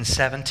 16 and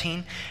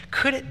 17,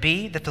 could it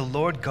be that the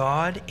Lord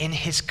God, in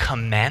his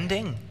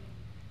commanding,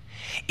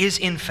 is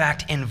in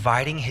fact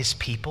inviting his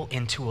people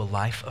into a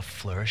life of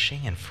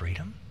flourishing and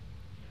freedom?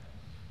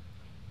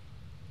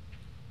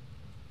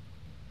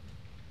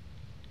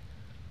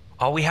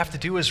 All we have to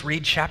do is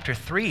read chapter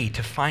 3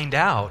 to find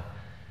out,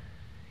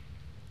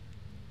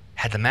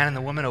 had the man and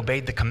the woman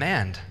obeyed the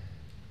command,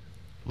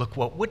 look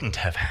what wouldn't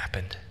have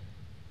happened.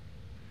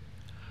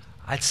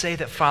 I'd say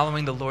that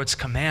following the Lord's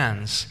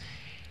commands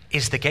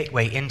is the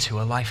gateway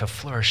into a life of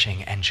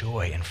flourishing and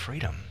joy and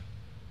freedom.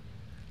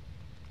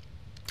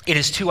 It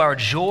is to our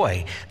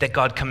joy that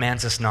God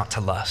commands us not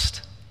to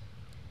lust.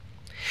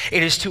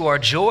 It is to our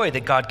joy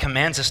that God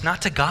commands us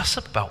not to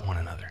gossip about one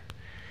another.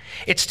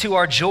 It's to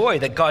our joy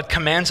that God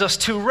commands us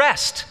to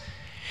rest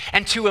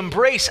and to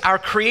embrace our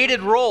created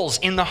roles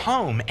in the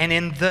home and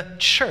in the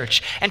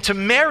church, and to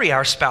marry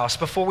our spouse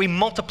before we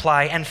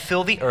multiply and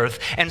fill the earth,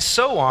 and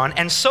so on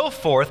and so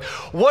forth.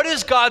 What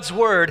is God's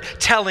word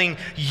telling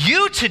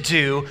you to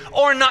do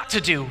or not to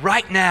do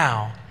right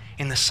now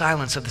in the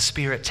silence of the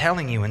Spirit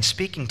telling you and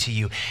speaking to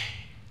you?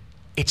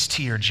 It's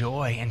to your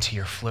joy and to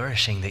your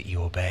flourishing that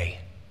you obey.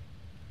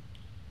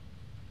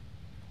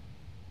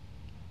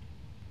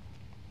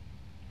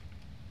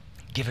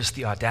 Give us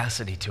the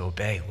audacity to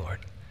obey, Lord.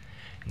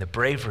 And the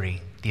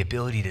bravery, the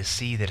ability to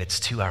see that it's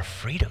to our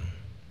freedom,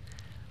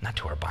 not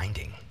to our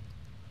binding.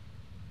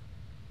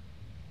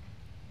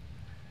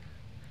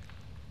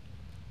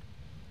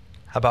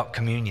 How about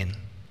communion?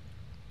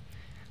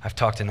 I've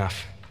talked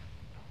enough.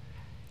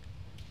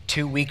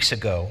 2 weeks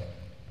ago,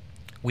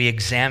 we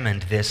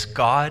examined this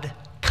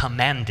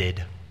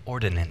God-commanded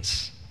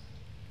ordinance.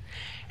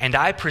 And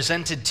I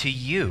presented to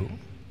you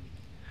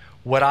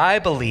what I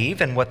believe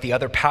and what the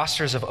other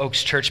pastors of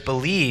Oaks Church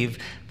believe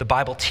the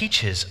Bible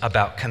teaches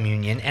about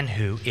communion and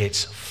who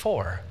it's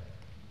for.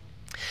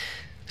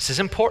 This is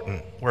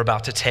important. We're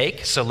about to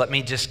take, so let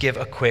me just give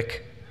a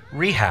quick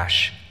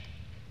rehash.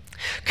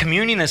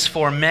 Communion is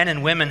for men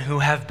and women who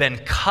have been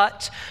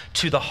cut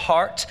to the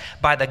heart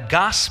by the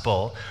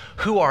gospel,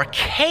 who are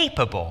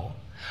capable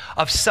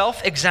of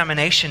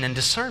self-examination and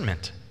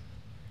discernment.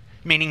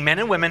 Meaning men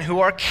and women who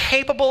are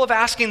capable of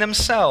asking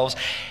themselves,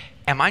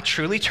 am I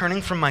truly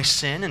turning from my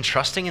sin and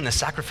trusting in the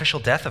sacrificial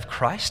death of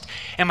Christ?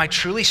 Am I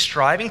truly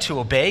striving to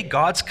obey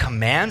God's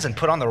commands and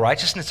put on the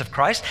righteousness of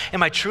Christ?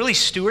 Am I truly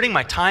stewarding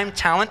my time,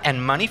 talent,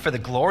 and money for the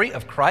glory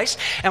of Christ?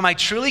 Am I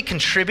truly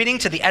contributing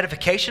to the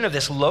edification of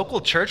this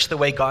local church the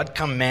way God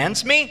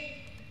commands me?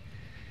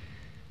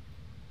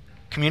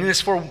 Communion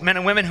is for men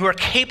and women who are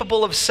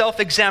capable of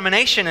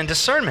self-examination and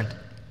discernment.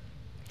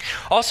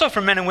 Also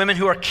for men and women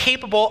who are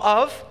capable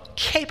of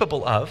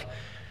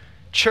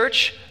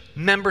church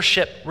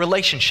membership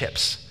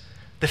relationships,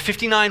 the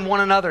 59 one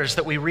another's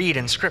that we read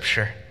in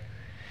Scripture.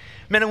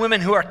 Men and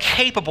women who are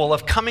capable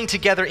of coming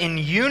together in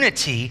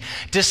unity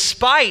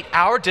despite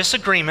our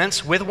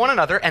disagreements with one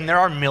another, and there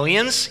are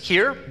millions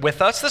here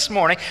with us this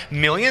morning,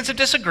 millions of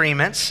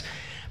disagreements,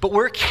 but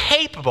we're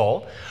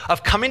capable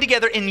of coming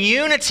together in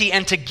unity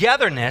and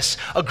togetherness,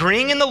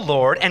 agreeing in the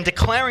Lord and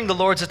declaring the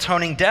Lord's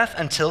atoning death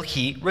until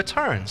He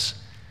returns.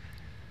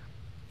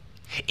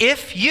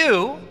 If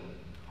you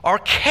are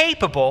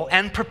capable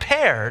and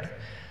prepared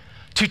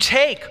to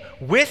take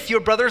with your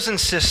brothers and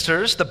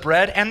sisters the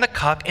bread and the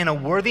cup in a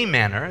worthy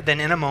manner, then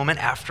in a moment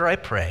after I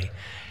pray,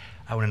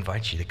 I would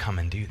invite you to come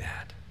and do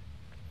that.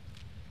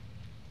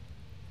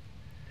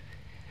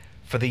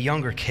 For the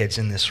younger kids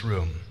in this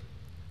room,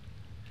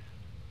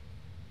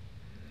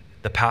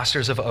 the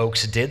pastors of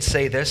Oaks did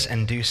say this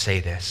and do say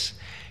this.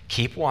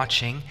 Keep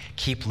watching,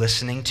 keep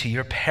listening to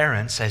your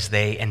parents as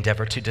they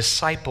endeavor to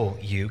disciple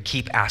you.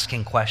 Keep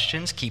asking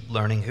questions, keep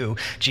learning who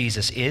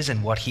Jesus is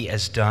and what he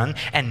has done.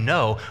 And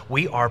know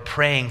we are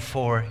praying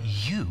for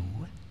you,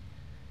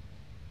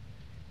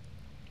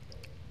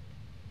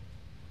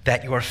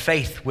 that your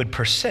faith would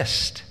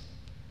persist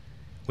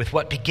with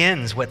what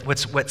begins,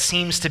 what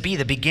seems to be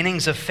the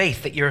beginnings of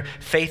faith, that your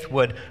faith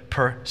would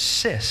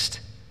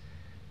persist.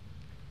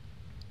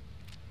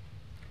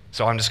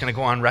 So I'm just going to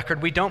go on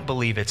record. We don't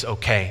believe it's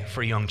okay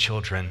for young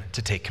children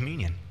to take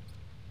communion.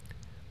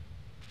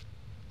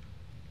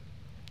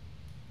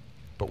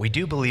 But we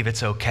do believe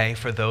it's okay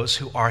for those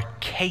who are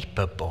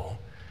capable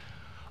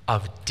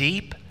of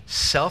deep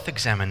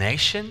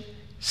self-examination,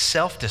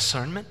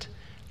 self-discernment,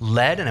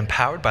 led and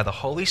empowered by the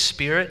Holy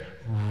Spirit,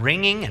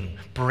 ringing and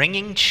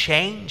bringing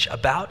change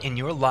about in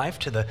your life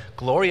to the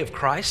glory of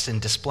Christ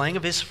and displaying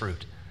of his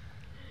fruit.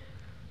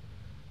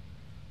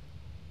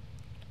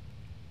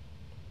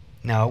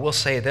 Now, I will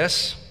say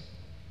this.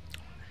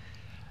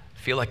 I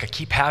feel like I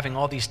keep having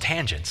all these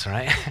tangents,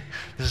 right?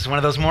 This is one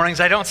of those mornings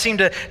I don't seem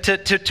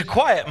to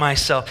quiet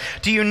myself.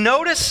 Do you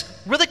notice,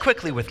 really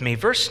quickly with me,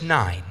 verse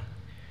 9,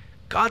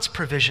 God's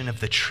provision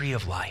of the tree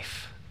of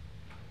life.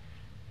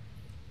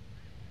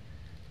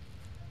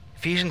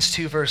 Ephesians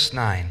 2, verse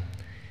 9.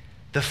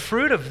 The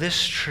fruit of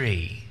this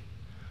tree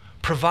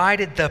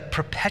provided the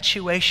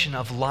perpetuation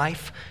of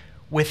life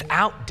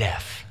without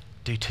death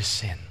due to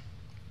sin.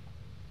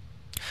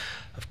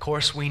 Of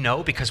course, we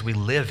know because we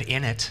live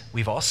in it,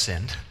 we've all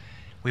sinned.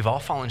 We've all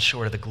fallen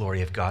short of the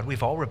glory of God.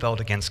 We've all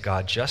rebelled against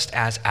God, just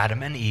as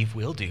Adam and Eve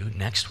will do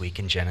next week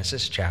in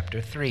Genesis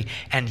chapter 3.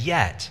 And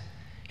yet,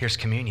 here's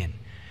communion.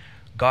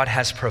 God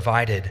has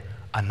provided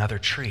another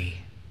tree.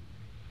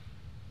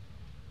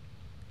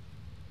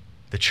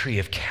 The tree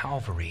of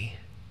Calvary.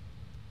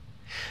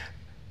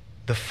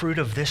 The fruit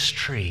of this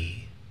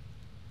tree,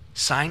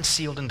 signed,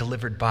 sealed, and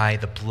delivered by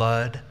the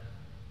blood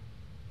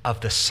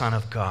of the Son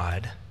of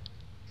God.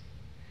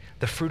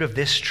 The fruit of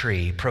this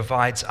tree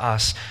provides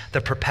us the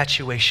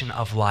perpetuation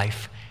of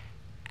life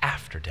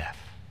after death.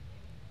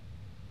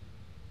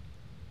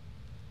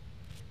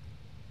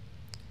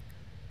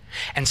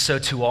 And so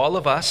to all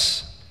of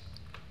us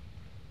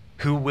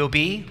who will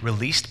be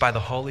released by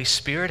the Holy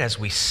Spirit as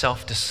we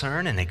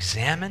self-discern and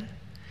examine,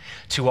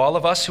 to all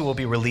of us who will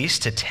be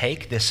released to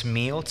take this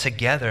meal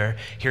together,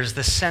 here's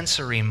the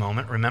sensory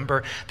moment.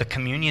 Remember, the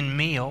communion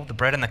meal, the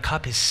bread and the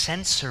cup, is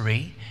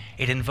sensory.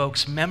 It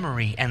invokes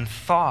memory and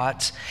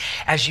thought.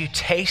 As you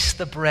taste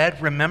the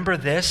bread, remember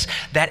this,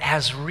 that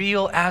as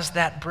real as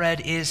that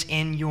bread is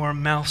in your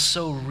mouth,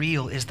 so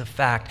real is the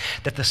fact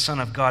that the Son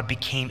of God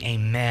became a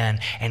man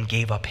and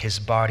gave up his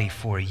body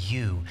for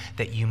you,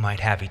 that you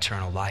might have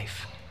eternal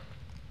life.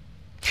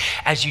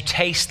 As you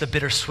taste the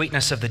bitter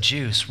sweetness of the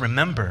juice,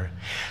 remember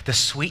the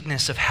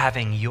sweetness of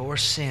having your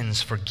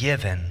sins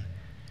forgiven,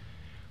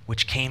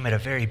 which came at a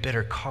very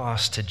bitter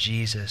cost to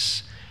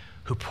Jesus,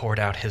 who poured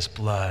out his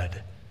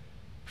blood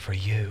for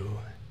you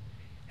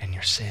and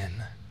your sin.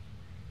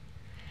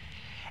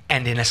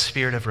 And in a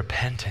spirit of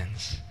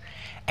repentance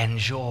and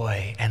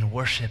joy and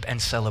worship and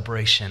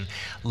celebration,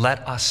 let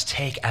us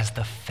take as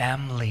the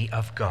family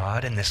of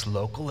God in this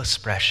local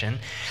expression.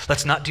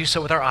 Let's not do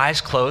so with our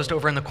eyes closed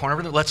over in the corner.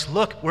 Let's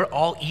look, we're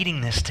all eating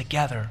this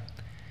together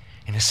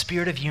in a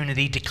spirit of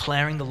unity,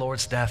 declaring the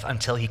Lord's death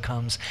until he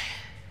comes.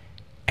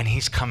 And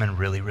he's coming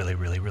really, really,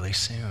 really, really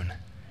soon.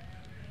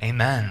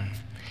 Amen.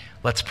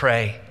 Let's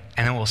pray.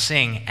 And then we'll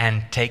sing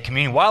and take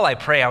communion. While I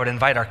pray, I would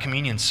invite our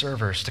communion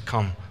servers to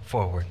come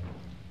forward.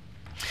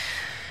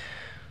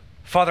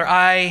 Father,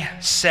 I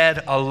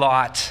said a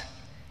lot,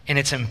 and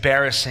it's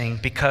embarrassing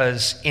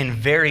because in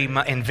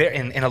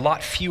a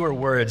lot fewer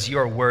words,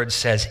 your word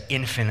says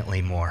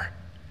infinitely more.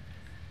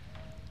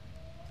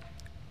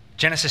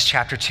 Genesis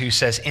chapter 2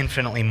 says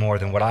infinitely more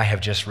than what I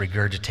have just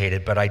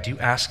regurgitated, but I do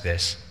ask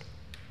this.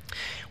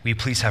 Will you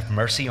please have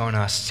mercy on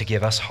us to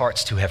give us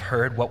hearts to have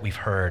heard what we've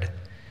heard,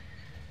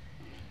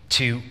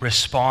 to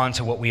respond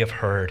to what we have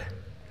heard,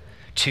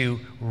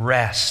 to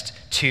rest,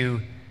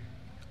 to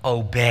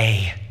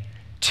obey,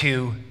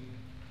 to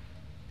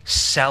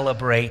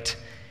celebrate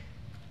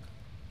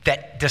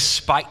that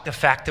despite the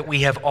fact that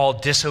we have all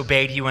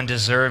disobeyed you and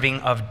deserving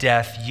of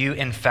death, you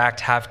in fact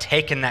have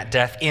taken that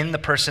death in the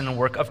person and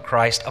work of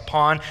Christ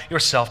upon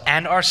yourself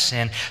and our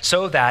sin,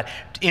 so that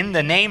in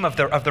the name of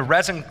the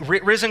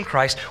risen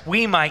Christ,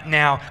 we might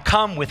now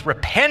come with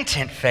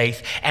repentant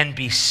faith and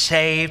be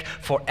saved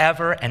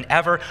forever and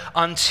ever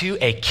unto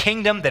a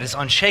kingdom that is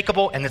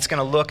unshakable and that's going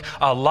to look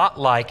a lot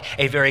like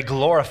a very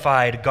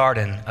glorified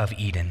Garden of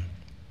Eden.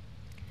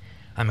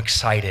 I'm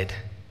excited.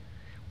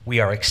 We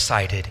are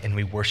excited and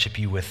we worship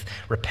you with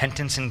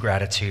repentance and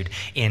gratitude.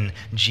 In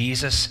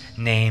Jesus'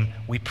 name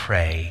we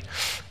pray.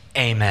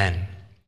 Amen.